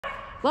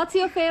What's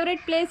your favorite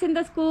place in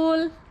the school?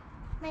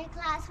 My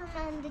classroom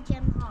and the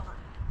gym hall.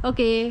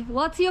 Okay.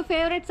 What's your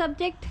favorite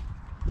subject?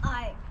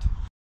 Art.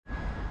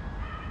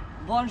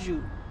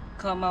 Bonjour,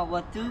 comment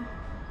vas-tu?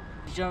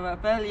 Je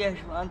m'appelle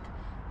Yashwant.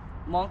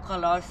 Mon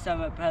collège ça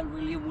m'appelle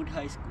Williamwood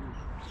High School.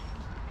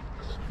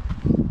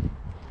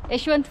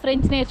 Yashwant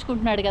French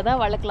నేర్చుకుంటున్నాడు కదా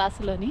వాళ్ళ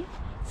క్లాసులోని.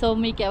 So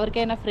మీకు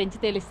ఎవరికైనా French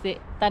తెలిస్తే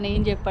తను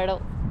ఏం చెప్పాడో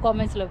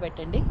కామెంట్స్లో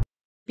పెట్టండి.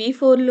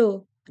 P4లో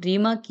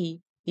రీమాకి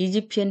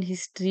ఈజిప్షియన్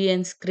హిస్టరీ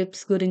అండ్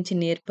స్క్రిప్ట్స్ గురించి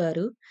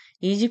నేర్పారు.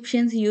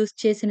 ఈజిప్షియన్స్ యూజ్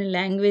చేసిన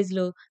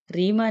లాంగ్వేజ్లో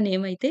రీమా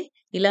నేమ్ అయితే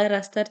ఇలా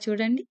రాస్తారు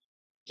చూడండి.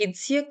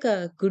 కిడ్స్ యొక్క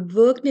గుడ్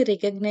వర్క్ని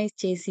రికగ్నైజ్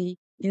చేసి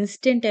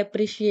ఇన్స్టెంట్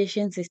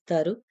అప్రిషియేషన్స్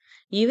ఇస్తారు.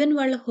 ఈవెన్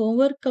వాళ్ళ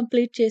హోంవర్క్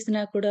కంప్లీట్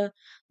చేసినా కూడా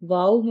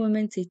వావ్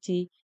మూమెంట్స్ ఇచ్చి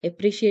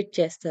అప్రిషియేట్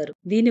చేస్తారు.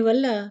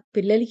 దీనివల్ల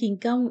పిల్లలకి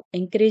ఇంకా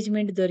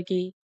ఎంకరేజ్మెంట్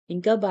దొరికి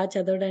ఇంకా బాగా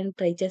చదవడానికి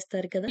ట్రై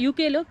చేస్తారు కదా.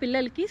 యూకేలో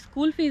పిల్లలకి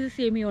స్కూల్ ఫీజెస్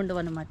ఏమీ ఉండవు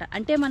అనమాట.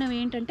 అంటే మనం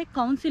ఏంటంటే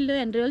కౌన్సిల్లో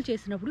ఎన్రోల్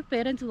చేసినప్పుడు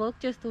పేరెంట్స్ వర్క్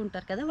చేస్తూ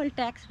ఉంటారు కదా, వాళ్ళు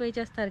ట్యాక్స్ పే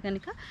చేస్తారు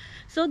కనుక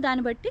సో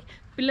దాన్ని బట్టి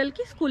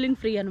పిల్లలకి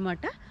స్కూలింగ్ ఫ్రీ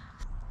అనమాట.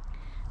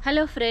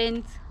 హలో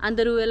ఫ్రెండ్స్,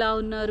 అందరూ ఎలా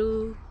ఉన్నారు?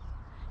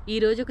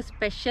 ఈరోజు ఒక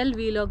స్పెషల్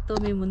వీలాగ్తో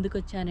మేము ముందుకు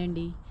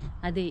వచ్చానండి.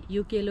 అదే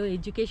యూకేలో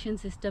ఎడ్యుకేషన్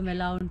సిస్టమ్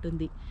ఎలా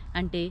ఉంటుంది,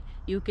 అంటే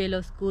యూకేలో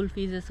స్కూల్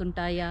ఫీజెస్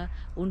ఉంటాయా,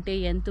 ఉంటే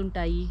ఎంత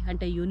ఉంటాయి,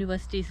 అంటే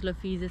యూనివర్సిటీస్లో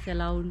ఫీజెస్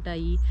ఎలా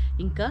ఉంటాయి,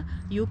 ఇంకా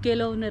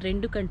యూకేలో ఉన్న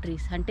 2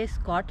 కంట్రీస్ అంటే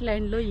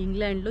స్కాట్లాండ్లో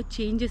ఇంగ్లాండ్లో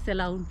చేంజెస్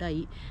ఎలా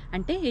ఉంటాయి,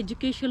 అంటే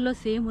ఎడ్యుకేషన్లో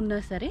సేమ్ ఉన్నా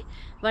సరే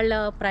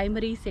వాళ్ళ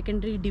ప్రైమరీ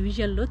సెకండరీ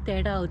డివిజన్లో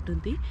తేడా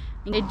అవుతుంది.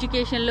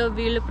 ఎడ్యుకేషన్లో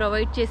వీళ్ళు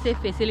ప్రొవైడ్ చేసే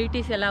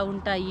ఫెసిలిటీస్ ఎలా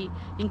ఉంటాయి,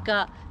 ఇంకా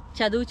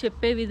చదువు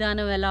చెప్పే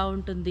విధానం ఎలా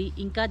ఉంటుంది,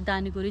 ఇంకా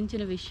దాని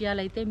గురించిన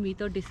విషయాలైతే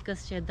మీతో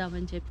డిస్కస్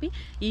చేద్దామని చెప్పి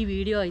ఈ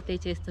వీడియో అయితే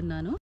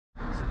చేస్తున్నాను.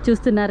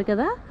 చూస్తున్నారు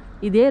కదా,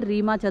 ఇదే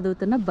రీమా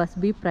చదువుతున్న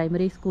బస్బీ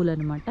ప్రైమరీ స్కూల్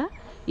అనమాట.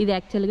 ఇది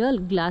యాక్చువల్గా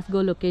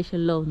గ్లాస్గో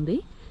లొకేషన్లో ఉంది.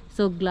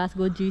 సో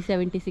గ్లాస్గో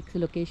G76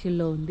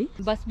 లొకేషన్లో ఉంది.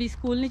 బస్బీ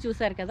స్కూల్ని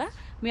చూసారు కదా,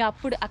 మీ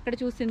అక్కడ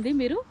చూసింది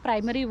మీరు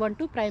ప్రైమరీ 1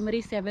 to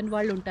ప్రైమరీ 7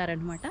 వాళ్ళు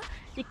ఉంటారనమాట.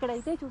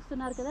 ఇక్కడైతే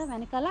చూస్తున్నారు కదా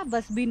వెనకాల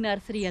బస్బీ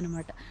నర్సరీ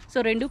అనమాట.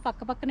 సో 2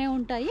 పక్క పక్కనే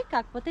ఉంటాయి,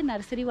 కాకపోతే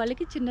నర్సరీ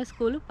వాళ్ళకి చిన్న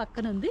స్కూల్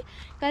పక్కన ఉంది,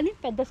 కానీ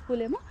పెద్ద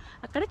స్కూల్ ఏమో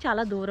అక్కడ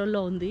చాలా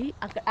దూరంలో ఉంది,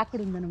 అక్కడ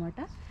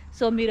ఉందన్నమాట.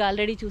 సో మీరు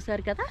ఆల్రెడీ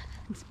చూసారు కదా,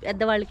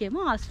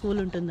 పెద్దవాళ్ళకేమో ఆ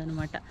స్కూల్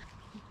ఉంటుందన్నమాట.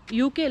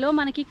 యూకేలో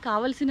మనకి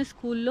కావాల్సిన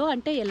స్కూల్లో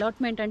అంటే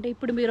అలాట్మెంట్ అంటే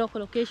ఇప్పుడు మీరు ఒక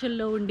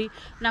లొకేషన్లో ఉండి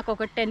నాకు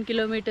ఒక 10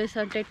 కిలోమీటర్స్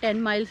అంటే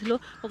 10 మైల్స్లో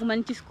ఒక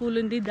మంచి స్కూల్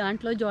ఉంది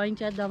దాంట్లో జాయిన్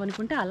చేద్దాం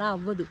అనుకుంటే అలా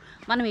అవ్వదు.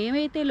 మనం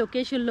ఏమైతే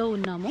లొకేషన్లో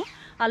ఉన్నామో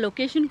ఆ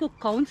లొకేషన్కి ఒక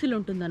కౌన్సిల్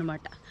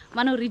ఉంటుందన్నమాట.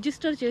 మనం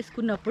రిజిస్టర్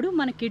చేసుకున్నప్పుడు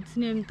మన కిడ్స్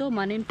నేమ్తో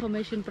మన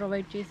ఇన్ఫర్మేషన్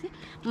ప్రొవైడ్ చేసి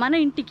మన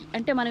ఇంటికి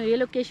అంటే మనం ఏ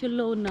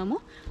లొకేషన్లో ఉన్నామో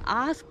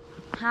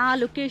ఆ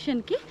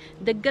లొకేషన్కి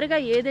దగ్గరగా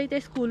ఏదైతే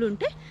స్కూల్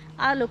ఉంటే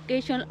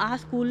ఆ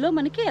స్కూల్లో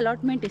మనకి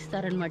అలాట్మెంట్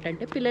ఇస్తారనమాట.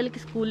 అంటే పిల్లలకి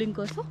స్కూలింగ్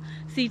కోసం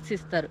సీట్స్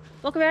ఇస్తారు.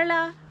 ఒకవేళ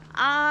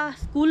ఆ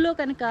స్కూల్లో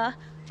కనుక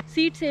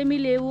సీట్స్ ఏమీ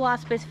లేవు ఆ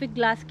స్పెసిఫిక్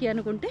క్లాస్కి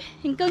అనుకుంటే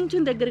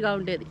ఇంకొంచెం దగ్గరగా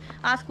ఉండేది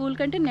ఆ స్కూల్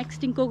కంటే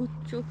నెక్స్ట్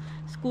ఇంకొక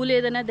స్కూల్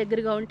ఏదైనా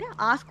దగ్గరగా ఉంటే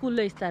ఆ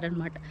స్కూల్లో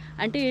ఇస్తారనమాట.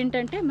 అంటే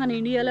ఏంటంటే మన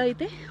ఇండియాలో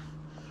అయితే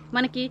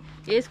మనకి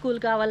ఏ స్కూల్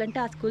కావాలంటే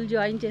ఆ స్కూల్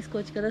జాయిన్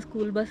చేసుకోవచ్చు కదా,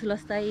 స్కూల్ బస్సులు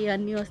వస్తాయి,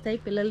 అన్నీ వస్తాయి,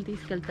 పిల్లలు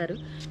తీసుకెళ్తారు.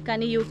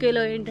 కానీ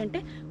యూకేలో ఏంటంటే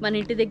మన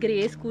ఇంటి దగ్గర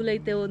ఏ స్కూల్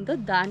అయితే ఉందో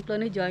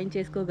దాంట్లోనే జాయిన్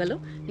చేసుకోగలం.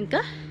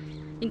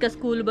 ఇంకా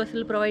స్కూల్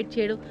బస్సులు ప్రొవైడ్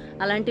చేయడం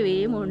అలాంటివి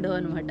ఏమి ఉండవు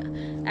అనమాట.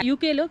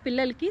 యూకేలో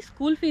పిల్లలకి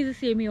స్కూల్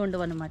ఫీజెస్ ఏమీ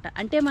ఉండవు అనమాట.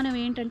 అంటే మనం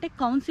ఏంటంటే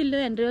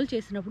కౌన్సిల్లో ఎన్రోల్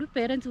చేసినప్పుడు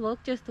పేరెంట్స్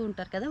వర్క్ చేస్తూ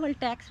ఉంటారు కదా, వాళ్ళు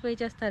ట్యాక్స్ పే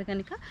చేస్తారు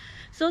కనుక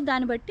సో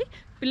దాన్ని బట్టి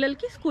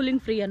పిల్లలకి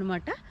స్కూలింగ్ ఫ్రీ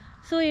అనమాట.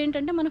 సో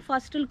ఏంటంటే మనం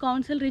ఫస్ట్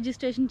కౌన్సిల్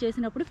రిజిస్ట్రేషన్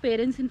చేసినప్పుడు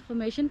parents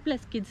information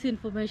plus kids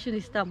information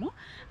ఇస్తాము.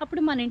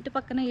 అప్పుడు మన ఇంటి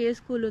పక్కన ఏ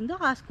స్కూల్ ఉందో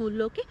ఆ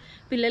స్కూల్లోకి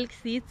పిల్లలకి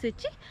సీట్స్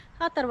ఇచ్చి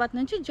ఆ తర్వాత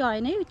నుంచి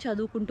జాయిన్ అయ్యి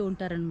చదువుకుంటూ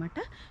ఉంటారనమాట.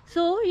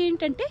 సో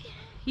ఏంటంటే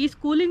ఈ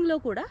స్కూలింగ్లో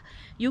కూడా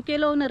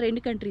యూకేలో ఉన్న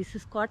 2 కంట్రీస్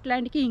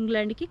స్కాట్లాండ్కి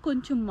ఇంగ్లాండ్కి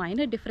కొంచెం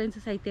మైనర్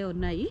డిఫరెన్సెస్ అయితే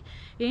ఉన్నాయి.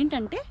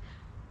 ఏంటంటే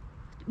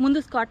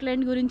ముందు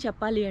స్కాట్లాండ్ గురించి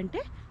చెప్పాలి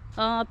అంటే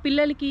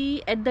పిల్లలకి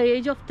ఎట్ ద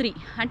ఏజ్ ఆఫ్ 3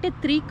 అంటే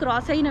 3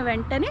 క్రాస్ అయిన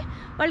వెంటనే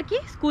వాళ్ళకి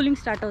స్కూలింగ్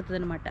స్టార్ట్ అవుతుంది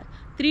అనమాట.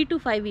 3 to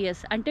 5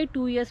 years అంటే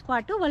 2 years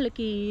పాటు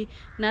వాళ్ళకి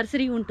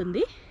నర్సరీ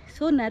ఉంటుంది.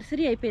 సో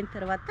నర్సరీ అయిపోయిన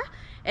తర్వాత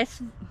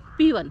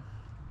P1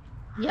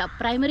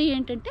 ప్రైమరీ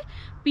ఏంటంటే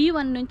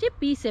P1 నుంచి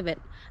P7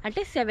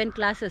 అంటే 7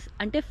 క్లాసెస్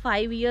అంటే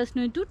 5 years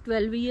నుంచి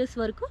 12 years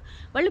వరకు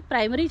వాళ్ళు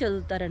ప్రైమరీ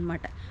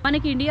చదువుతారనమాట.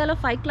 మనకి ఇండియాలో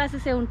 5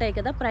 క్లాసెసే ఉంటాయి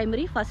కదా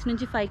ప్రైమరీ, ఫస్ట్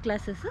నుంచి 5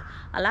 క్లాసెస్,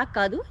 అలా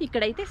కాదు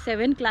ఇక్కడైతే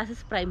 7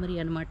 క్లాసెస్ ప్రైమరీ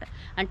అనమాట.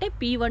 అంటే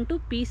P1 to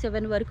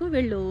P7 వరకు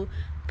వీళ్ళు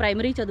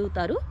ప్రైమరీ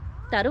చదువుతారు.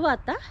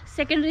 తర్వాత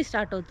సెకండరీ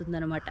స్టార్ట్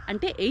అవుతుందన్నమాట.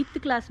 అంటే 8th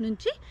క్లాస్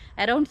నుంచి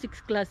around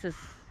 6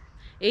 classes,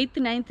 8th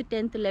 9th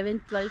 10th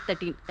 11th 12th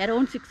 13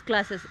 around 6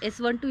 classes,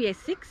 S1 to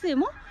S6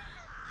 ఏమో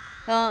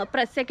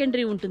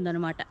సెకండరీ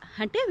ఉంటుందన్నమాట.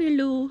 అంటే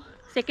వీళ్ళు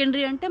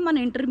సెకండరీ అంటే మన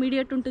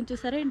ఇంటర్మీడియట్ ఉంటుంది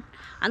చూసారే,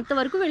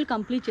 అంతవరకు వీళ్ళు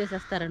కంప్లీట్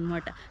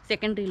చేసేస్తారనమాట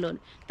సెకండరీలోని.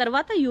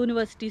 తర్వాత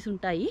యూనివర్సిటీస్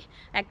ఉంటాయి.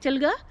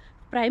 యాక్చువల్గా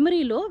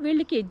ప్రైమరీలో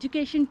వీళ్ళకి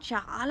ఎడ్యుకేషన్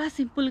చాలా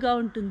సింపుల్గా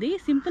ఉంటుంది.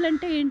 సింపుల్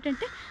అంటే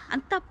ఏంటంటే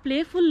అంతా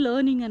ప్లేఫుల్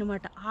లెర్నింగ్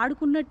అనమాట.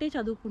 ఆడుకున్నట్టే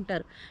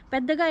చదువుకుంటారు.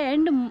 పెద్దగా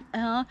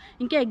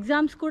ఇంకా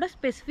ఎగ్జామ్స్ కూడా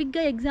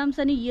స్పెసిఫిక్గా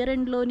ఎగ్జామ్స్ అని year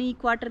ఎండ్లోని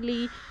quarterly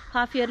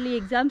half yearly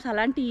exams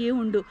అలాంటివి ఏమి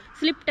ఉండవు.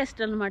 స్లిప్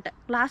టెస్ట్ అనమాట.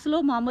 క్లాస్లో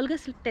మామూలుగా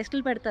స్లిప్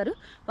టెస్టులు పెడతారు,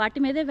 వాటి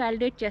మీదే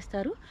వ్యాలిడేట్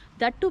చేస్తారు.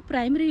 దట్టు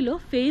ప్రైమరీలో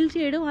ఫెయిల్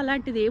చేయడం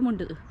అలాంటిది ఏమి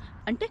ఉండదు.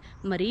 అంటే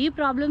మరీ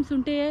ప్రాబ్లమ్స్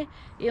ఉంటే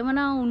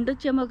ఏమైనా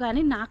ఉండొచ్చేమో,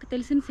 కానీ నాకు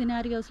తెలిసిన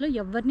సినారియోస్లో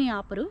ఎవరిని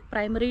ఆపరు.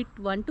 ప్రైమరీ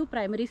 1 టు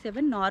ప్రైమరీ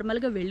 7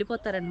 నార్మల్గా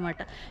వెళ్ళిపోతారనమాట,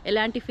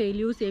 ఎలాంటి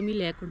ఫెయిల్యూర్స్ ఏమీ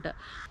లేకుండా.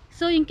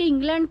 సో ఇంకా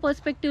ఇంగ్లాండ్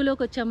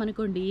పర్స్పెక్టివ్లోకి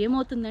వచ్చామనుకోండి,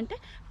 ఏమవుతుందంటే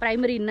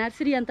ప్రైమరీ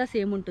నర్సరీ అంతా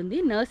సేమ్ ఉంటుంది.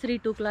 నర్సరీ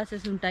 2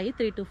 క్లాసెస్ ఉంటాయి,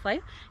 3 to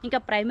 5. ఇంకా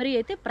ప్రైమరీ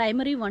అయితే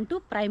ప్రైమరీ 1 to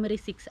ప్రైమరీ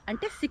 6,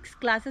 అంటే 6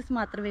 క్లాసెస్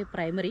మాత్రమే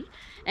ప్రైమరీ.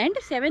 అండ్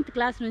 7th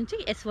క్లాస్ నుంచి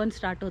S1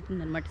 స్టార్ట్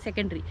అవుతుంది అనమాట,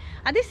 సెకండరీ.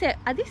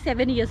 అది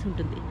 7 years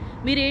ఉంటుంది.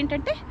 మీరు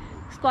ఏంటంటే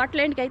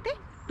స్కాట్లాండ్కి అయితే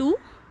 2,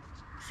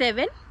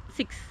 7,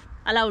 6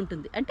 అలా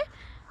ఉంటుంది. అంటే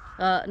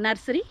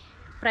నర్సరీ,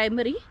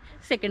 ప్రైమరీ,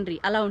 సెకండరీ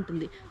అలా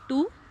ఉంటుంది. 2,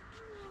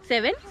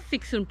 7,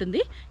 6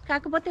 ఉంటుంది.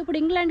 కాకపోతే ఇప్పుడు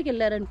ఇంగ్లాండ్కి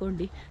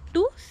వెళ్ళారనుకోండి,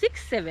 2, 6,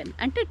 7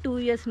 అంటే 2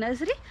 years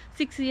nursery,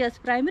 6 years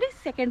primary,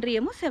 secondary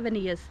ఏమో 7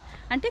 years.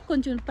 అంటే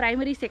కొంచెం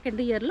ప్రైమరీ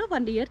సెకండ్ ఇయర్లో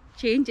 1 year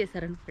చేంజ్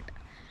చేశారనమాట.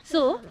 సో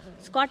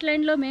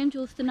స్కాట్లాండ్లో మేము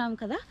చూస్తున్నాం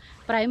కదా,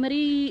 ప్రైమరీ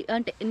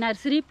అంటే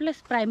nursery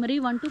plus primary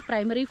 1 to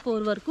primary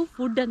 4 వరకు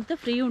ఫుడ్ అంతా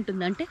ఫ్రీ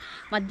ఉంటుంది. అంటే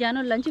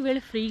మధ్యాహ్నం లంచ్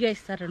వీళ్ళు ఫ్రీగా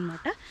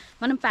ఇస్తారనమాట.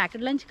 మనం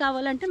ప్యాకెట్ లంచ్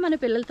కావాలంటే మన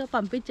పిల్లలతో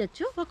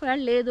పంపించవచ్చు. ఒకవేళ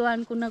లేదు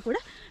అనుకున్నా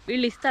కూడా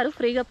వీళ్ళు ఇస్తారు,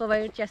 ఫ్రీగా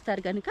ప్రొవైడ్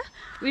చేస్తారు కనుక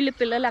వీళ్ళు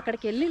పిల్లలు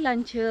అక్కడికి వెళ్ళి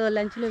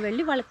లంచ్లో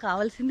వెళ్ళి వాళ్ళకి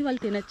కావాల్సింది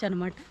వాళ్ళు తినచ్చు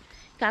అనమాట.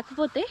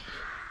 కాకపోతే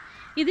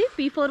ఇది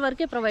P4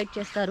 వరకే ప్రొవైడ్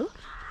చేస్తారు.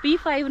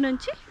 P5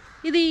 నుంచి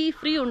ఇది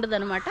ఫ్రీ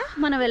ఉండదన్నమాట.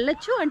 మనం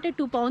వెళ్ళొచ్చు, అంటే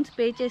 £2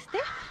 పే చేస్తే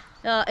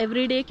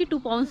ఎవ్రీడేకి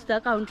 £2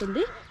 దాకా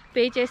ఉంటుంది.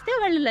 పే చేస్తే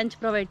వాళ్ళు లంచ్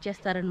ప్రొవైడ్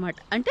చేస్తారనమాట.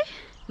 అంటే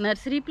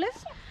nursery plus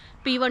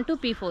P1 to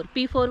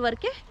P4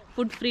 వరకే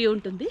ఫుడ్ ఫ్రీ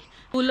ఉంటుంది.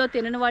 స్కూల్లో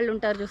తినని వాళ్ళు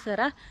ఉంటారు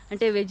చూసారా,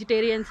 అంటే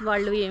వెజిటేరియన్స్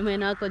వాళ్ళు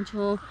ఏమైనా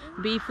కొంచెం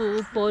బీఫ్,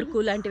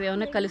 పోర్కు లాంటివి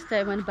ఏమైనా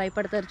కలుస్తాయేమని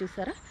భయపడతారు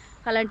చూసారా,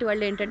 అలాంటి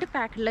వాళ్ళు ఏంటంటే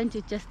ప్యాకెట్ లంచ్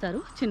ఇచ్చేస్తారు.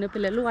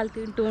 చిన్నపిల్లలు వాళ్ళు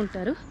తింటూ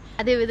ఉంటారు.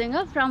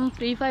 అదేవిధంగా ఫ్రమ్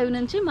P5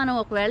 నుంచి మనం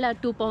ఒకవేళ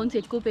 £2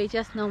 ఎక్కువ పే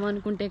చేస్తున్నాము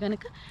అనుకుంటే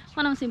కనుక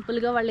మనం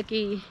సింపుల్గా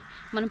వాళ్ళకి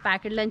మనం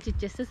ప్యాకెట్ లంచ్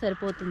ఇచ్చేస్తే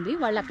సరిపోతుంది.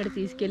 వాళ్ళు అక్కడ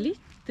తీసుకెళ్ళి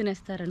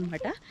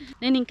తినేస్తారనమాట.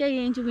 నేను ఇంకా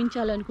ఏం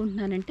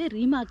చూపించాలనుకుంటున్నానంటే,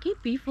 రీమాకి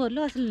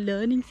P4లో అసలు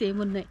లెర్నింగ్స్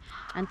ఏమున్నాయి,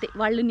 అంతే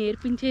వాళ్ళు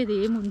నేర్పించేది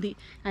ఏముంది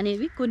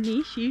అనేవి కొన్ని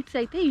షీట్స్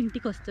అయితే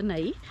ఇంటికి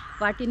వస్తున్నాయి.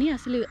 వాటిని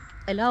అసలు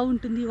ఎలా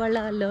ఉంటుంది వాళ్ళ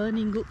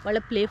లెర్నింగ్, వాళ్ళ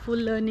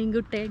ప్లేఫుల్ లెర్నింగ్,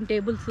 టైం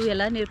టేబుల్స్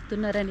ఎలా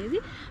నేర్పుతున్నారు అనేది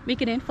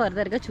మీకు నేను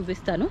ఫర్దర్గా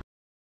చూపిస్తాను.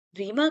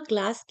 రీమా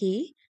క్లాస్కి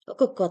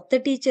ఒక కొత్త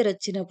టీచర్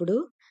వచ్చినప్పుడు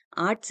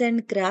ఆర్ట్స్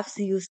అండ్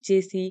క్రాఫ్ట్స్ యూస్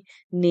చేసి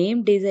నేమ్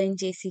డిజైన్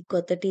చేసి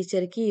కొత్త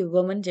టీచర్కి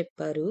ఇవ్వమని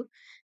చెప్పారు.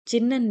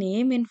 చిన్న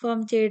నేమ్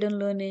ఇన్ఫార్మ్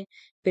చేయడంలోనే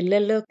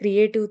పిల్లల్లో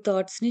క్రియేటివ్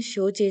థాట్స్ని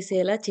షో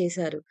చేసేలా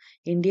చేశారు.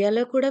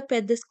 ఇండియాలో కూడా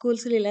పెద్ద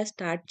స్కూల్స్ ఇలా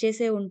స్టార్ట్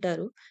చేసే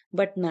ఉంటారు,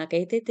 బట్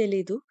నాకైతే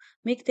తెలీదు.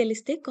 మీకు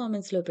తెలిస్తే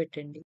కామెంట్స్లో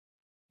పెట్టండి.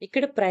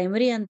 ఇక్కడ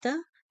ప్రైమరీ అంతా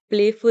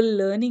ప్లేఫుల్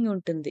లెర్నింగ్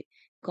ఉంటుంది.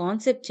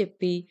 కాన్సెప్ట్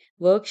చెప్పి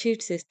వర్క్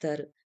షీట్స్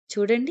ఇస్తారు.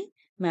 చూడండి,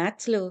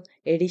 మ్యాథ్స్లో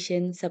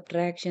edition,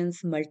 subtractions,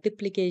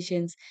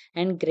 multiplications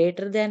and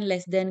greater than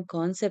less than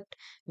concept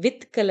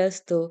with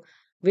కలర్స్తో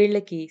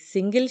వీళ్ళకి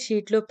సింగిల్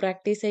షీట్లో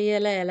ప్రాక్టీస్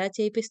అయ్యేలా ఎలా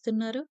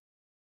చేపిస్తున్నారు.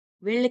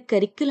 వీళ్ళ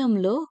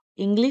కరిక్యులంలో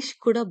ఇంగ్లీష్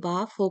కూడా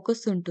బాగా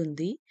ఫోకస్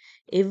ఉంటుంది.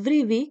 ఎవ్రీ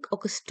వీక్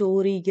ఒక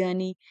స్టోరీ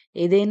కానీ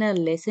ఏదైనా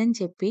లెసన్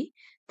చెప్పి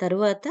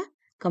తర్వాత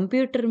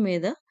కంప్యూటర్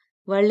మీద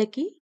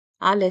వాళ్ళకి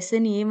ఆ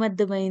లెసన్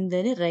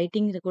ఏమర్థమైందని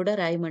రైటింగ్ కూడా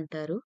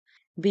రాయమంటారు.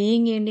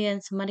 బీయింగ్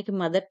ఇండియన్స్ మనకి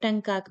మదర్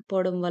టంగ్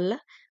కాకపోవడం వల్ల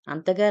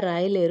అంతగా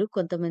రాయలేరు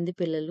కొంతమంది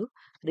పిల్లలు.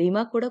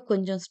 రీమా కూడా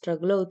కొంచెం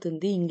స్ట్రగుల్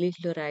అవుతుంది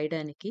ఇంగ్లీష్లో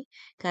రాయడానికి.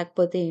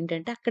 కాకపోతే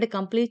ఏంటంటే అక్కడ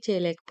కంప్లీట్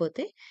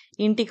చేయలేకపోతే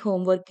ఇంటికి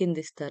హోంవర్క్ కింద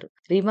ఇస్తారు.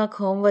 రీమాకు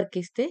హోంవర్క్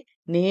ఇస్తే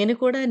నేను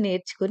కూడా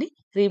నేర్చుకుని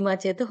రీమా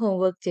చేత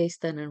హోంవర్క్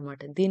చేయిస్తానన్నమాట.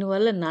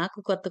 దీనివల్ల నాకు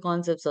కొత్త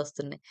కాన్సెప్ట్స్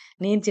వస్తున్నాయి.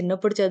 నేను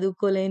చిన్నప్పుడు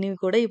చదువుకోలేనివి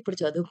కూడా ఇప్పుడు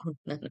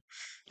చదువుకుంటున్నాను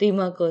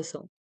రీమా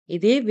కోసం.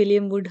 ఇదే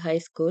William would high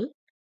school.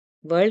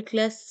 World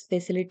class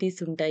facilities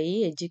ఉంటాయి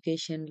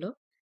ఎడ్యుకేషన్లో,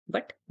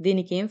 బట్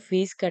దీనికి ఏం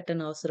ఫీజు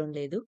కట్టనవసరం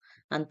లేదు.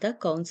 అంతా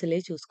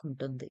కౌన్సిలే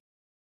చూసుకుంటుంది.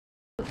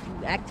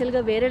 యాక్చువల్గా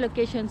వేరే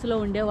లొకేషన్స్లో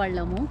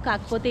ఉండేవాళ్ళము.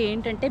 కాకపోతే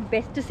ఏంటంటే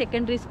బెస్ట్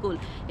సెకండరీ స్కూల్,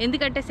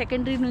 ఎందుకంటే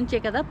సెకండరీ నుంచే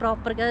కదా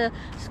ప్రాపర్గా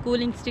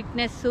స్కూలింగ్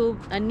స్ట్రిక్ట్నెస్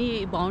అన్నీ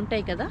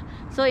బాగుంటాయి కదా.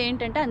 సో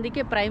ఏంటంటే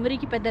అందుకే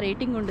ప్రైమరీకి పెద్ద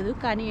రేటింగ్ ఉండదు,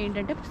 కానీ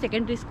ఏంటంటే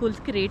సెకండరీ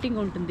స్కూల్స్కి రేటింగ్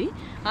ఉంటుంది.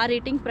 ఆ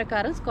రేటింగ్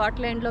ప్రకారం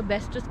స్కాట్లాండ్లో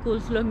బెస్ట్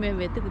స్కూల్స్లో మేము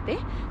వెతికితే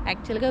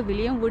యాక్చువల్గా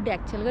విలియం వుడ్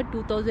యాక్చువల్గా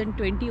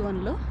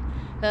 2021లో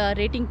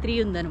రేటింగ్ 3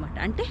 ఉందన్నమాట.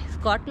 అంటే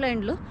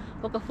స్కాట్లాండ్లో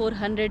ఒక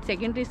 400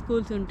 సెకండరీ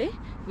స్కూల్స్ ఉంటే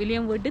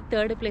విలియం వుడ్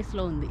 3rd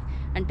ప్లేస్లో ఉంది.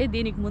 అంటే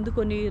దీనికి ముందు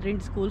కొన్ని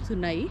 2 స్కూల్స్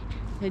ఉన్నాయి,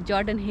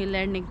 జార్డన్ హిల్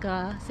అండ్ ఇంకా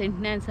సెయింట్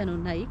నాన్స్ అని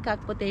ఉన్నాయి.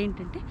 కాకపోతే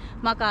ఏంటంటే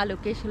మాకు ఆ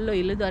లొకేషన్లో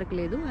ఇల్లు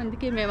దొరకలేదు,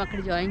 అందుకే మేము అక్కడ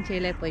జాయిన్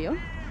చేయలేకపోయాం.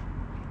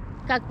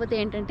 కాకపోతే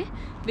ఏంటంటే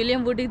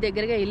విలియం వుడ్కి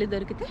దగ్గరగా ఇల్లు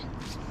దొరికితే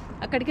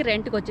అక్కడికి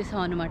రెంట్కి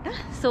వచ్చేసాం అనమాట.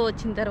 సో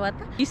వచ్చిన తర్వాత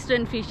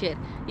ఈస్టర్న్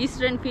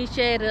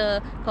ఫీషేర్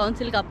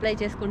కౌన్సిల్కి అప్లై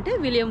చేసుకుంటే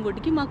విలియం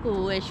వుడ్కి మాకు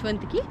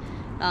యశ్వంత్కి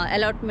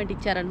అలాట్మెంట్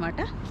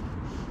ఇచ్చారనమాట.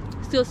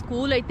 సో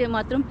స్కూల్ అయితే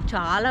మాత్రం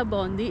చాలా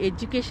బాగుంది,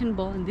 ఎడ్యుకేషన్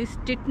బాగుంది,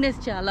 స్ట్రిక్ట్నెస్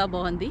చాలా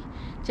బాగుంది.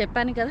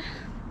 చెప్పాను కదా,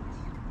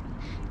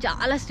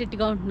 చాలా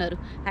స్ట్రిక్ట్గా ఉంటున్నారు.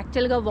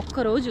 యాక్చువల్గా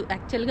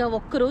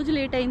ఒక్కరోజు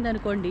లేట్ అయింది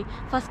అనుకోండి,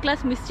 ఫస్ట్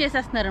క్లాస్ మిస్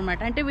చేసేస్తున్నారనమాట.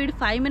 అంటే వీడు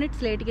 5 minutes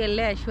లేట్గా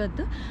వెళ్ళే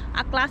యశ్వంత్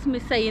ఆ క్లాస్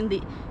మిస్ అయ్యింది.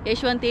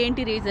 యశ్వంత్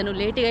ఏంటి రీజను,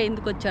 లేట్గా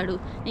ఎందుకు వచ్చాడు,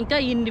 ఇంకా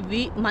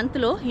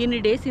మంత్లో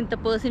ఇన్ని డేస్ ఇంత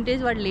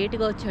పర్సెంటేజ్ వాడు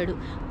లేట్గా వచ్చాడు,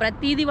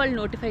 ప్రతిదీ వాళ్ళు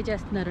నోటిఫై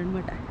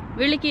చేస్తున్నారనమాట.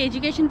 వీళ్ళకి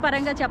ఎడ్యుకేషన్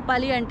పరంగా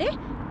చెప్పాలి అంటే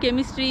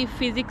కెమిస్ట్రీ,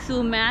 ఫిజిక్స్,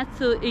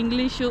 మ్యాథ్స్,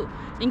 ఇంగ్లీషు,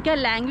 ఇంకా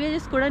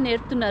లాంగ్వేజెస్ కూడా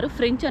నేర్పుతున్నారు.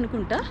 ఫ్రెంచ్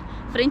అనుకుంటా,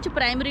 ఫ్రెంచ్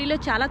ప్రైమరీలో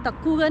చాలా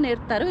తక్కువగా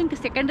నేర్పుతారు, ఇంకా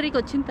సెకండరీకి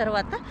వచ్చిన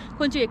తర్వాత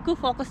కొంచెం ఎక్కువ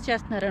ఫోకస్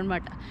చేస్తున్నారు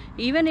అనమాట.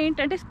 ఈవెన్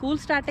ఏంటంటే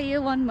స్కూల్ స్టార్ట్ అయ్యే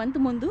 1 month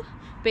ముందు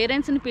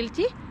పేరెంట్స్ని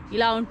పిలిచి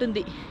ఇలా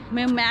ఉంటుంది,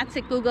 మేము మ్యాథ్స్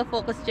ఎక్కువగా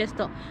ఫోకస్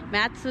చేస్తాం,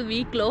 మ్యాథ్స్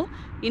వీక్లో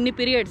ఇన్ని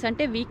పీరియడ్స్,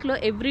 అంటే వీక్లో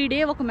ఎవ్రీడే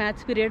ఒక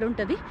మ్యాథ్స్ పీరియడ్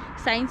ఉంటుంది,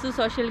 సైన్స్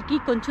సోషల్కి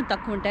కొంచెం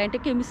తక్కువ ఉంటాయి, అంటే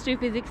కెమిస్ట్రీ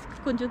ఫిజిక్స్కి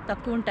కొంచెం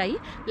తక్కువ ఉంటాయి,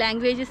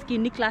 లాంగ్వేజెస్కి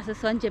ఇన్ని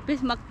క్లాసెస్ అని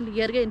చెప్పేసి మాకు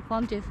క్లియర్గా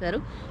ఇన్ఫామ్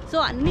చేశారు. సో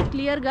అన్నీ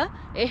క్లియర్గా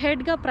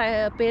ఎహెడ్గా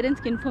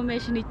పేరెంట్స్కి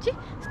ఇన్ఫర్మేషన్ ఇచ్చి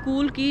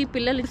స్కూల్కి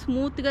పిల్లలు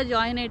స్మూత్గా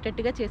జాయిన్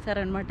అయ్యేటట్టుగా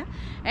చేశారనమాట.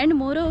 అండ్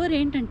మోర్ ఓవర్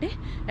ఏంటంటే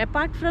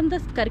అపార్ట్ ఫ్రమ్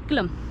ద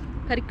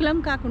కరికులం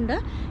కాకుండా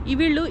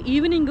వీళ్ళు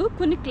ఈవినింగ్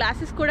కొన్ని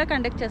క్లాసెస్ కూడా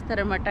కండక్ట్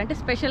చేస్తారనమాట, అంటే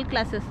స్పెషల్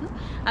క్లాసెస్.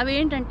 అవి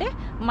ఏంటంటే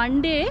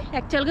మండే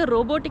యాక్చువల్గా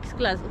రోబోటిక్స్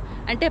క్లాసు,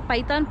 అంటే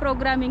పైథాన్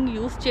ప్రోగ్రామింగ్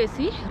యూస్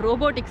చేసి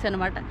రోబోటిక్స్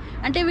అనమాట.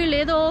 అంటే వీళ్ళు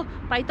ఏదో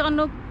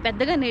పైథాన్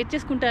పెద్దగా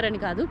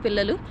నేర్చేసుకుంటారని కాదు,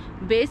 పిల్లలు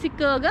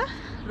బేసిక్గా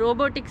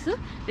రోబోటిక్స్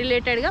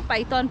రిలేటెడ్గా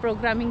పైథాన్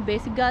ప్రోగ్రామింగ్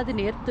బేసిక్గా అది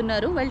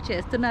నేర్పుతున్నారు, వాళ్ళు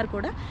చేస్తున్నారు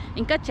కూడా.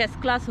 ఇంకా చెస్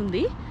క్లాస్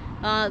ఉంది,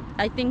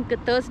 ఐ థింక్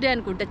థర్స్డే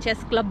అనుకుంటా.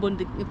 చెస్ క్లబ్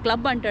ఉంది,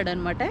 క్లబ్ అంటాడు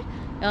అనమాట,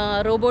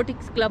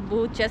 రోబోటిక్స్ క్లబ్బు,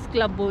 చెస్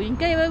క్లబ్బు,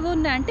 ఇంకా ఏవేవో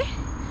ఉన్నాయంటే.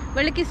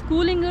 వాళ్ళకి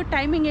స్కూలింగ్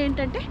టైమింగ్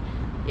ఏంటంటే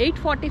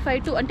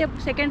 8:45 to, అంటే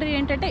సెకండరీ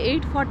ఏంటంటే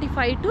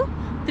 8:45 to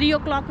 3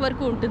 o'clock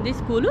వరకు ఉంటుంది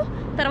స్కూలు,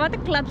 తర్వాత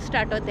క్లబ్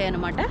స్టార్ట్ అవుతాయి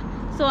అనమాట.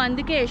 సో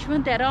అందుకే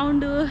యశ్వంత్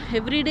అరౌండ్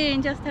ఎవ్రీడే ఏం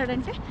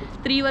చేస్తాడంటే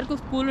 3 వరకు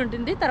స్కూల్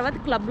ఉంటుంది, తర్వాత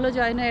క్లబ్లో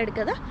జాయిన్ అయ్యాడు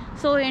కదా.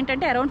 సో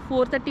ఏంటంటే అరౌండ్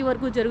 4:30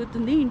 వరకు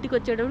జరుగుతుంది, ఇంటికి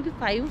వచ్చేటప్పటికి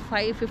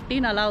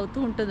 5:15 అలా అవుతూ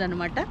ఉంటుంది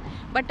అనమాట.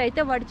 బట్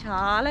అయితే వాడు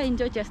చాలా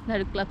ఎంజాయ్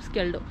చేస్తున్నాడు క్లబ్స్కి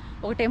వెళ్ళడం.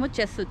 ఒకటేమో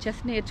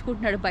చెస్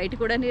నేర్చుకుంటున్నాడు, బయట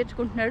కూడా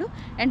నేర్చుకుంటున్నాడు,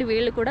 అండ్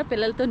వీళ్ళు కూడా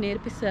పిల్లలతో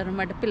నేర్పిస్తారు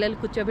అనమాట, పిల్లలు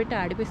కూర్చోబెట్టి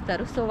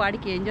ఆడిపిస్తారు. సో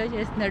వాడికి ఎంజాయ్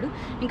చేస్తున్నాడు.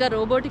 ఇంకా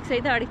రోబోటిక్స్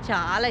అయితే వాడికి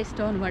చాలా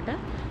ఇష్టం అనమాట.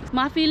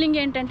 మా ఫీలింగ్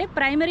ఏంటంటే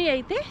ప్రైమరీ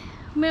అయితే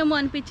మేము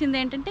అనిపించింది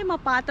ఏంటంటే మా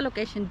పాత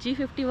లొకేషన్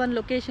G51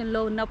 లొకేషన్లో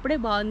ఉన్నప్పుడే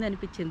బాగుంది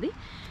అనిపించింది,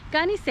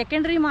 కానీ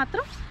సెకండరీ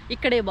మాత్రం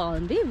ఇక్కడే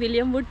బాగుంది.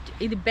 విలియం వుడ్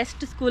ఇది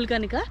బెస్ట్ స్కూల్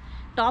కనుక,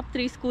 టాప్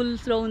 3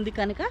 స్కూల్స్లో ఉంది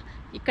కనుక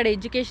ఇక్కడ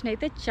ఎడ్యుకేషన్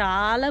అయితే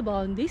చాలా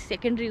బాగుంది.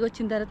 సెకండరీకి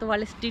వచ్చిన తర్వాత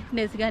వాళ్ళ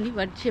స్ట్రిక్ట్నెస్ కానీ,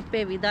 వాళ్ళు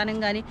చెప్పే విధానం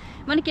కానీ,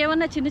 మనకి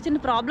ఏమన్నా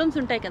చిన్న ప్రాబ్లమ్స్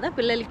ఉంటాయి కదా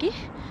పిల్లలకి,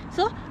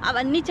 సో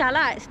అవన్నీ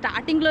చాలా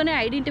స్టార్టింగ్లోనే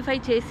ఐడెంటిఫై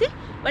చేసి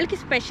వాళ్ళకి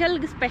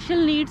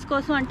స్పెషల్ నీడ్స్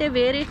కోసం అంటే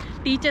వేరే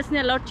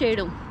టీచర్స్ని అలాట్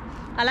చేయడం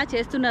అలా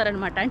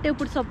చేస్తున్నారనమాట. అంటే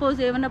ఇప్పుడు సపోజ్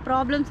ఏమైనా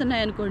ప్రాబ్లమ్స్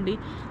ఉన్నాయనుకోండి,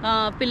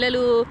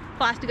 పిల్లలు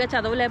ఫాస్ట్గా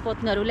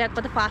చదవలేకపోతున్నారు,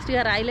 లేకపోతే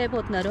ఫాస్ట్గా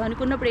రాయలేకపోతున్నారు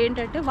అనుకున్నప్పుడు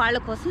ఏంటంటే వాళ్ళ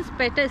కోసం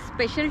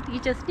స్పెషల్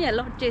టీచర్స్ని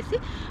అలాట్ చేసి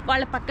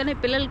వాళ్ళ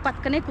పిల్లల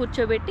పక్కనే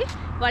కూర్చోబెట్టి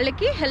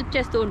వాళ్ళకి హెల్ప్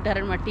చేస్తూ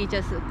ఉంటారనమాట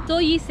టీచర్స్. సో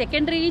ఈ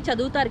సెకండరీ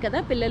చదువుతారు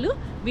కదా పిల్లలు,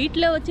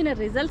 వీటిలో వచ్చిన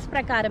రిజల్ట్స్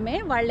ప్రకారమే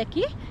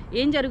వాళ్ళకి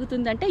ఏం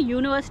జరుగుతుందంటే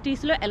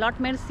యూనివర్సిటీస్లో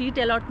సీట్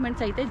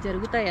అలాట్మెంట్స్ అయితే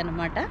జరుగుతాయి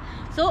అన్నమాట.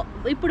 సో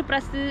ఇప్పుడు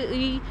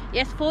ఈ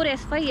S4,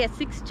 S5,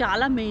 S6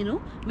 చాలా మెయిన్.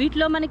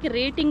 వీటిలో మనకి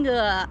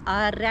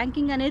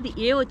ర్యాంకింగ్ అనేది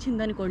ఏ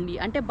వచ్చిందనుకోండి,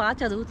 అంటే బాగా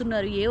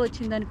చదువుతున్నారు ఏ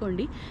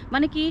వచ్చిందనుకోండి,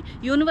 మనకి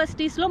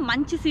యూనివర్సిటీస్లో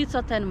మంచి సీట్స్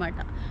వస్తాయి అనమాట.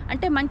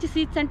 అంటే మంచి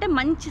సీట్స్ అంటే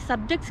మంచి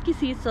సబ్జెక్ట్స్కి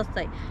సీట్స్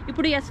వస్తాయి.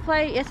 ఇప్పుడు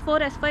S4,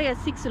 S5,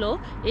 S6లో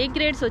ఏ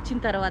గ్రేడ్స్ వచ్చిన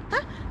తర్వాత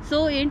సో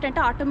ఏంటంటే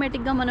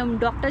ఆటోమేటిక్గా మనం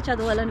డాక్టర్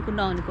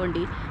చదవాలనుకున్నాం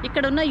అనుకోండి,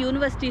 ఇక్కడ ఉన్న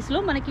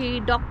యూనివర్సిటీస్లో మనకి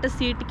డాక్టర్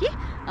సీట్కి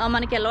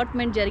మనకి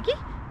అలాట్మెంట్ జరిగి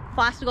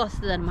ఫాస్ట్గా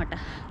వస్తుంది అనమాట.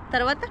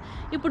 తర్వాత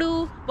ఇప్పుడు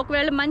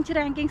ఒకవేళ మంచి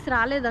ర్యాంకింగ్స్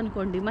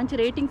రాలేదనుకోండి, మంచి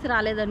రేటింగ్స్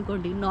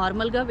రాలేదనుకోండి,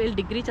 నార్మల్గా వీళ్ళు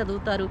డిగ్రీ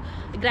చదువుతారు,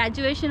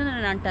 గ్రాడ్యుయేషన్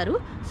అని అంటారు.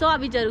 సో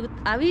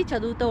అవి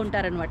చదువుతూ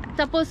ఉంటారనమాట.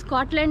 సపోజ్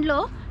స్కాట్లాండ్లో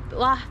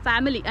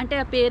ఫ్యామిలీ అంటే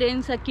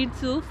పేరెంట్స్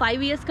కిడ్స్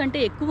 5 years కంటే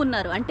ఎక్కువ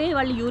ఉన్నారు, అంటే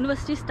వాళ్ళు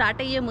యూనివర్సిటీ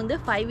స్టార్ట్ అయ్యే ముందే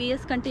 5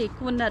 years కంటే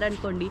ఎక్కువ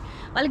ఉన్నారనుకోండి,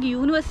 వాళ్ళకి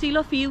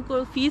యూనివర్సిటీలో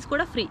ఫీజు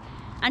కూడా ఫ్రీ.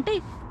 అంటే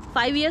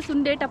 5 years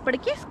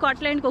ఉండేటప్పటికి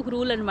స్కాట్లాండ్కి ఒక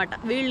రూల్ అనమాట,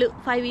 వీళ్ళు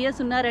 5 years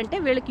ఉన్నారంటే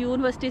వీళ్ళకి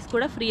యూనివర్సిటీస్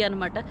కూడా ఫ్రీ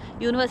అనమాట.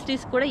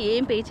 యూనివర్సిటీస్ కూడా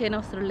ఏం పే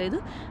చేయనవసరం లేదు.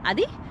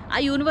 అది ఆ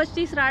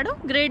యూనివర్సిటీస్ రావడం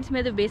గ్రేడ్స్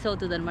మీద బేస్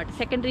అవుతుంది అనమాట,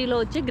 సెకండరీలో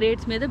వచ్చే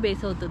గ్రేడ్స్ మీద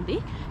బేస్ అవుతుంది.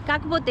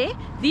 కాకపోతే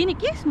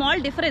దీనికి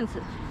స్మాల్ డిఫరెన్స్,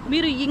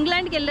 మీరు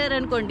ఇంగ్లాండ్కి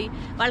వెళ్ళారనుకోండి,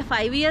 వాళ్ళు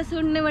 5 years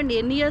ఉన్నవ్వండి,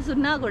 ఎన్ని ఇయర్స్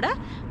ఉన్నా కూడా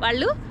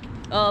వాళ్ళు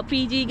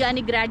పీజీ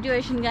కానీ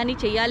గ్రాడ్యుయేషన్ కానీ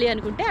చేయాలి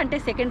అనుకుంటే, అంటే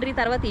సెకండరీ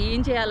తర్వాత ఏం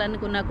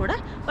చేయాలనుకున్నా కూడా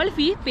వాళ్ళు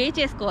ఫీ పే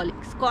చేసుకోవాలి.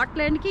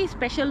 స్కాట్లాండ్కి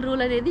స్పెషల్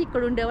రూల్ అనేది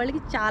ఇక్కడ ఉండే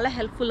వాళ్ళకి చాలా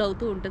హెల్ప్ఫుల్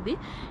అవుతూ ఉంటుంది.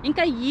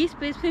 ఇంకా ఈ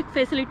స్పెసిఫిక్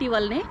ఫెసిలిటీ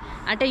వల్లనే,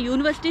 అంటే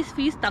యూనివర్సిటీస్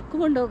ఫీజు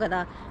తక్కువ ఉండవు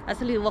కదా.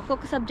 అసలు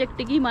ఒక్కొక్క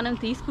సబ్జెక్ట్కి మనం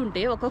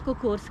తీసుకుంటే ఒక్కొక్క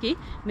కోర్స్కి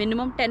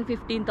మినిమం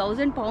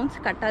 10-15,000 pounds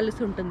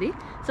కట్టాల్సి ఉంటుంది.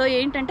 సో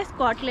ఏంటంటే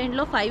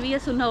స్కాట్లాండ్లో 5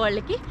 years ఉన్న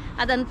వాళ్ళకి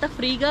అదంతా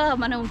ఫ్రీగా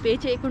మనం పే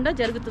చేయకుండా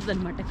జరుగుతుంది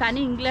అనమాట. కానీ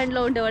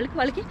ఇంగ్లాండ్లో ఉండే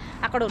వాళ్ళకి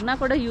అక్కడ ఉన్నా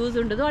కూడా యూజ్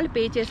ఉండదు, వాళ్ళు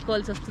పే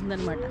చేసుకోవాల్సి వస్తుంది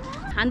అనమాట.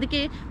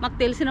 అందుకే మాకు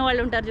తెలిసిన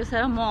వాళ్ళు ఉంటారు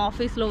చూసారా, మా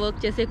ఆఫీస్లో వర్క్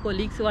చేసే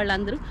కొలీగ్స్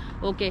వాళ్ళందరూ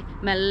ఓకే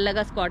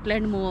మెల్లగా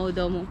స్కాట్లాండ్ మూవ్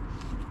అవుదాము.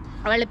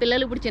 వాళ్ళ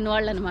పిల్లలు ఇప్పుడు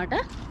చిన్నవాళ్ళు అనమాట.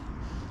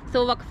 సో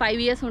ఒక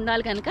 5 years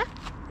ఉండాలి కనుక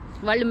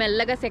వాళ్ళు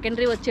మెల్లగా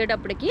సెకండరీ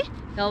వచ్చేటప్పటికి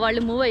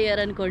వాళ్ళు మూవ్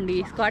అయ్యారనుకోండి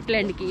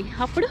స్కాట్లాండ్కి,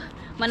 అప్పుడు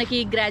మనకి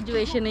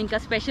గ్రాడ్యుయేషన్ ఇంకా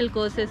స్పెషల్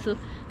కోర్సెస్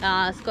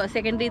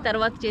సెకండరీ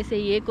తర్వాత చేసే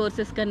ఏ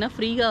కోర్సెస్ కన్నా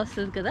ఫ్రీగా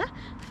వస్తుంది కదా,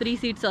 ఫ్రీ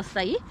సీట్స్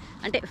వస్తాయి.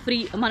 అంటే ఫ్రీ,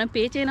 మనం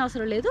పే చేయని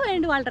అవసరం లేదు.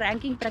 అండ్ వాళ్ళ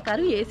ర్యాంకింగ్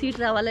ప్రకారం ఏ సీట్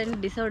రావాలని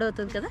డిసైడ్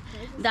అవుతుంది కదా,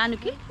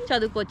 దానికి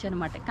చదువుకోవచ్చు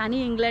అనమాట. కానీ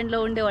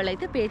ఇంగ్లాండ్లో ఉండే వాళ్ళు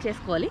అయితే పే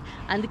చేసుకోవాలి.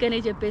 అందుకనే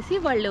చెప్పేసి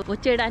వాళ్ళు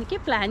వచ్చేయడానికి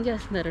ప్లాన్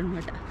చేస్తున్నారు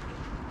అనమాట.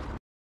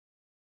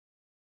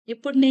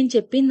 ఇప్పుడు నేను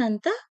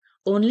చెప్పిందంతా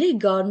ఓన్లీ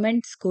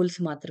గవర్నమెంట్ స్కూల్స్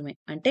మాత్రమే.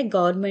 అంటే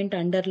గవర్నమెంట్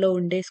అండర్‌లో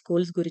ఉండే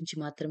స్కూల్స్ గురించి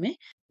మాత్రమే.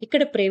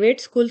 ఇక్కడ ప్రైవేట్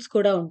స్కూల్స్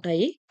కూడా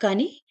ఉంటాయి.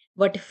 కానీ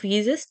వాటి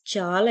ఫీజెస్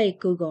చాలా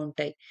ఎక్కువగా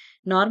ఉంటాయి.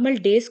 నార్మల్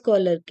డే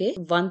స్కాలర్‌కే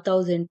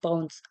 1000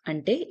 pounds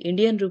అంటే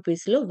ఇండియన్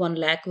రూపీస్‌లో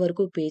 1,00,000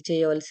 వరకు పే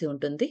చేయవలసి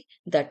ఉంటుంది.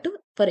 That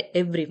for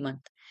every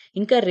month.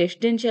 ఇంకా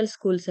రెసిడెన్షియల్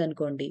స్కూల్స్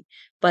అనుకోండి,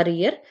 పర్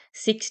ఇయర్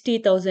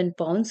 60,000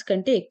 pounds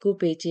కంటే ఎక్కువ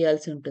పే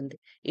చేయాల్సి ఉంటుంది.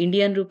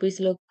 ఇండియన్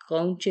రూపీస్‌లో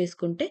కౌంట్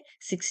చేసుకుంటే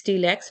 60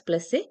 lakhs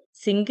ప్లస్సే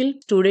సింగిల్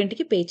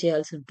స్టూడెంట్‌కి పే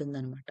చేయాల్సి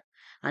ఉంటుందన్నమాట.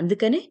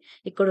 అందుకనే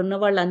ఇక్కడున్న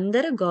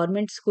వాళ్ళందరూ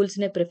గవర్నమెంట్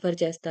స్కూల్స్‌నే ప్రిఫర్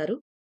చేస్తారు.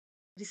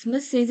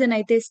 క్రిస్మస్ సీజన్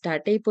అయితే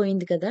స్టార్ట్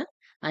అయిపోయింది కదా!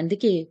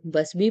 అందుకే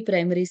బస్బీ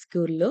ప్రైమరీ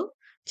స్కూల్‌లో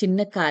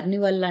చిన్న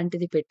కార్నివాల్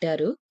లాంటిది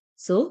పెట్టారు.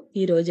 సో,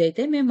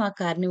 ఈరోజైతే మేము ఆ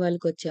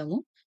కార్నివాల్‌కొచ్చాము.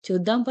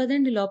 చూద్దాం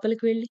పదండి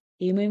లోపలికి వెళ్లి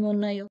ఏమేమి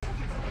ఉన్నాయో.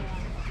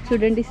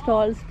 చూడండి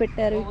స్టాల్స్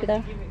పెట్టారు ఇక్కడ.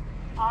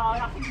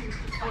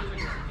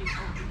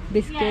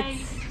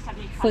 Biscuits,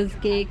 ఫుజ్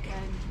cake.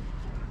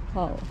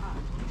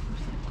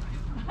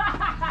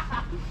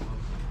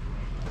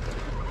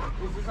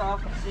 Is this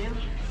off sale?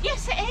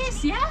 Yes, it is,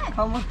 yeah.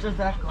 How much does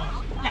that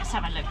cost? Let's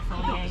have a look for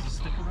you.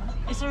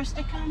 Is there a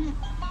sticker on it?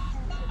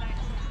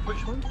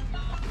 Which one?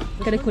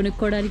 ఇక్కడ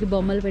కొనుక్కోవడానికి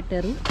బొమ్మలు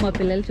పెట్టారు. మా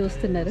పిల్లలు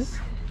చూస్తున్నారు.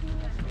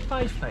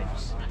 5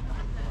 pounds.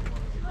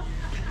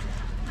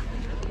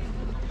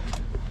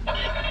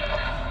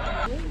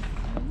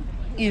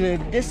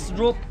 This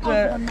rope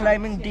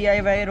climbing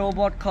DIY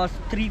robot costs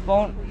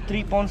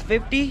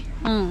 £3.50,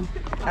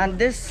 and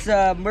this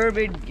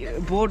mermaid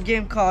board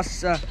game costs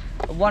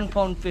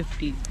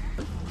 £1.50.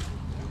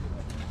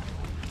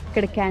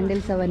 ఇక్కడ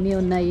candles అవన్నీ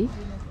ఉన్నాయి.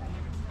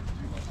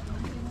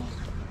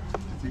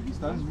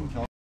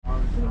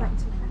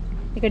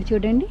 ఇక్కడ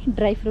చూడండి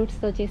డ్రై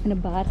ఫ్రూట్స్తో చేసిన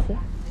బార్స్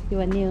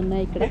ఇవన్నీ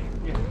ఉన్నాయి ఇక్కడ.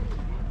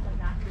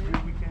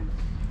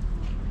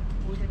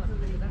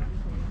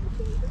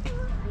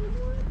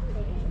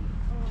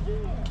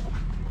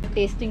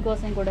 టేస్టింగ్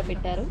కోసం కూడా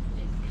పెట్టారు,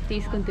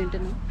 తీసుకుని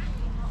తింటున్నాం.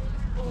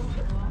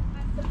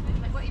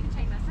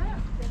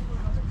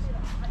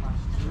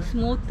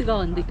 స్మూత్గా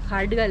ఉంది,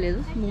 హార్డ్గా లేదు,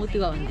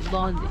 స్మూత్గా ఉంది,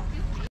 బాగుంది.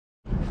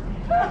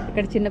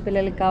 ఇక్కడ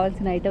చిన్నపిల్లలకి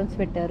కావాల్సిన ఐటమ్స్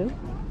పెట్టారు.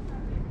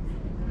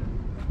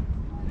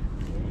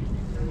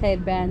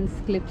 హెయిర్ బ్యాండ్స్,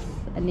 క్లిప్స్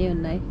అన్నీ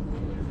ఉన్నాయి.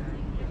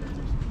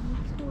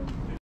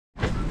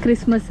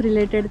 క్రిస్మస్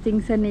రిలేటెడ్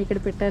థింగ్స్ అన్నీ ఇక్కడ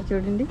పెట్టారు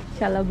చూడండి,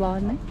 చాలా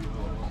బాగున్నాయి.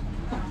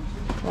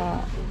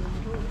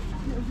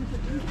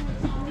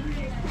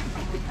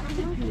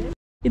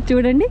 ఇది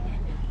చూడండి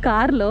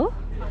కార్లో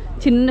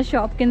చిన్న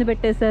షాప్ కింద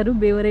పెట్టేశారు.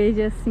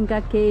 బెవరేజెస్ ఇంకా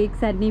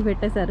కేక్స్ అన్నీ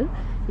పెట్టేశారు.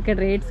 ఇక్కడ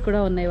రేట్స్ కూడా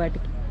ఉన్నాయి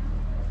వాటికి.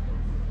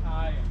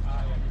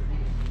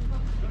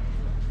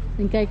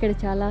 ఇంకా ఇక్కడ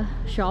చాలా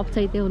షాప్స్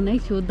అయితే ఉన్నాయి,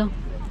 చూద్దాం.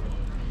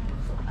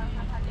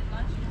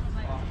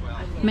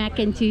 మ్యాక్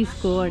అండ్ చీజ్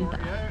కో అంట,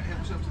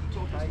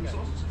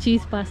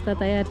 చీజ్ పాస్తా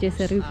తయారు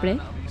చేశారు ఇప్పుడే.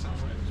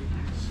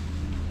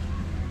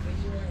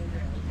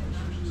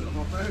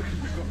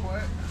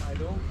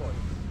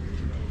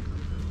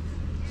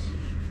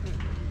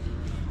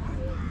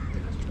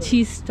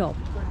 చీజ్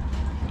స్టాప్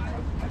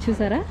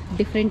చూసారా,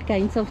 డిఫరెంట్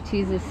కైండ్స్ ఆఫ్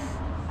చీజెస్.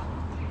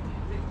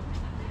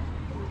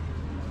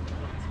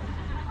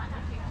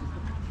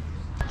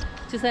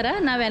 చూసారా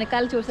నా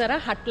వెనకాల చూసారా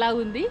హట్ లాగా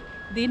ఉంది.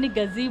 దీన్ని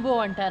గజీబో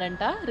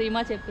అంటారంట,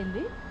 రీమా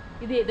చెప్పింది.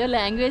 ఇది ఏదో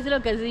లాంగ్వేజ్లో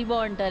గజీబో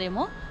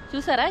అంటారేమో.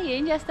 చూసారా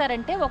ఏం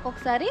చేస్తారంటే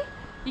ఒక్కొక్కసారి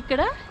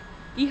ఇక్కడ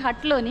ఈ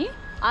హట్లోని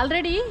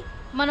ఆల్రెడీ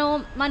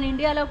మన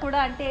ఇండియాలో కూడా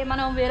అంటే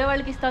మనం వేరే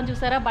వాళ్ళకి ఇస్తాం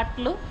చూసారా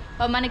బట్టలు,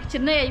 మనకి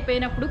చిన్నవి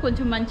అయిపోయినప్పుడు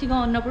కొంచెం మంచిగా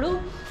ఉన్నప్పుడు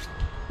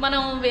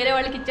మనం వేరే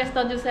వాళ్ళకి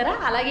ఇచ్చేస్తాం చూసారా.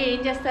 అలాగే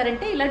ఏం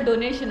చేస్తారంటే ఇలా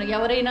డొనేషన్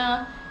ఎవరైనా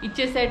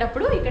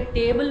ఇచ్చేసేటప్పుడు ఇక్కడ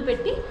టేబుల్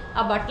పెట్టి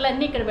ఆ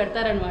బట్టలన్నీ ఇక్కడ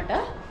పెడతారనమాట.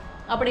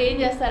 అప్పుడు ఏం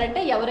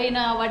చేస్తారంటే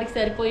ఎవరైనా వాటికి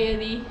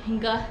సరిపోయేది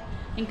ఇంకా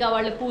ఇంకా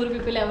వాళ్ళ పూర్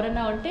పీపుల్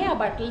ఎవరైనా ఉంటే ఆ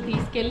బట్టలు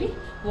తీసుకెళ్ళి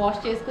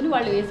వాష్ చేసుకుని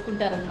వాళ్ళు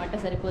వేసుకుంటారనమాట,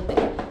 సరిపోతే.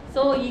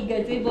 సో ఈ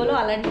గజీబోలో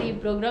అలాంటి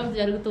ప్రోగ్రామ్స్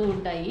జరుగుతూ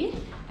ఉంటాయి.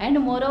 అండ్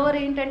మోరోవర్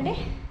ఏంటంటే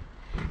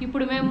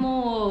ఇప్పుడు మేము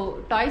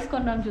టాయ్స్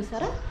కొన్నాం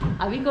చూసారా,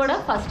 అవి కూడా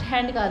ఫస్ట్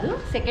హ్యాండ్ కాదు,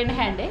 సెకండ్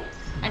హ్యాండే.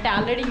 అంటే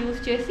ఆల్రెడీ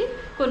యూజ్ చేసి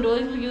కొన్ని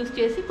రోజులు యూజ్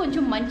చేసి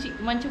కొంచెం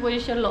మంచి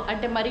పొజిషన్లో,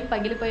 అంటే మరీ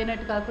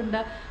పగిలిపోయినట్టు కాకుండా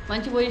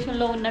మంచి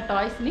పొజిషన్లో ఉన్న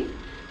టాయ్స్ని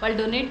వాళ్ళు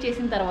డొనేట్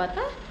చేసిన తర్వాత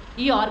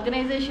ఈ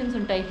ఆర్గనైజేషన్స్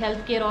ఉంటాయి,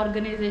 health care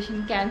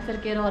organisation, cancer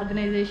care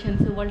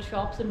organisations, వాళ్ళ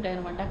షాప్స్ ఉంటాయి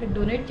అనమాట. అక్కడ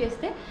డొనేట్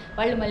చేస్తే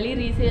వాళ్ళు మళ్ళీ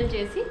రీసేల్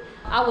చేసి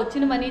ఆ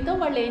వచ్చిన మనీతో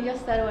వాళ్ళు ఏం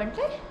చేస్తారు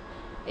అంటే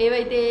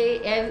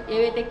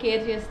ఏవైతే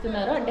కేర్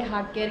చేస్తున్నారో, అంటే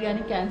హార్ట్ కేర్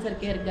కానీ క్యాన్సర్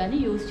కేర్ కానీ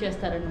యూజ్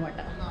చేస్తారనమాట.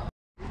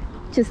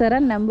 చూసారా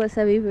నెంబర్స్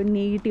అవి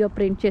నీట్గా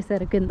ప్రింట్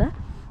చేశారు కింద.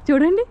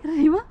 చూడండి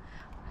రీమా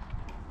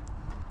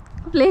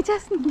ప్లే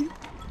చేస్తుంది.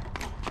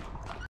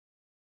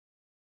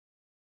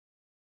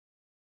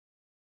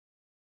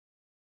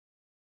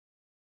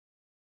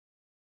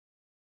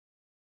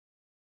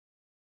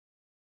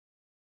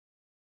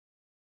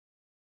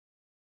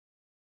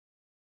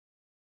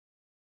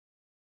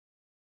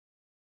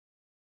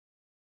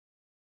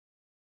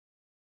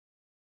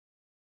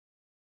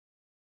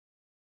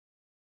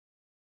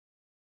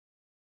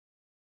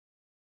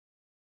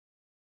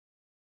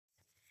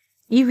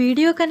 ఈ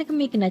వీడియో కనుక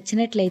మీకు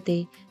నచ్చినట్లయితే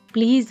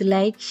please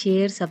like,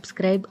 share,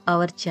 subscribe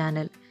our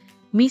channel.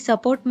 Me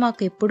support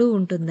మాకు ఎప్పుడూ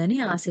ఉంటుందని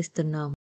ఆశిస్తున్నాము.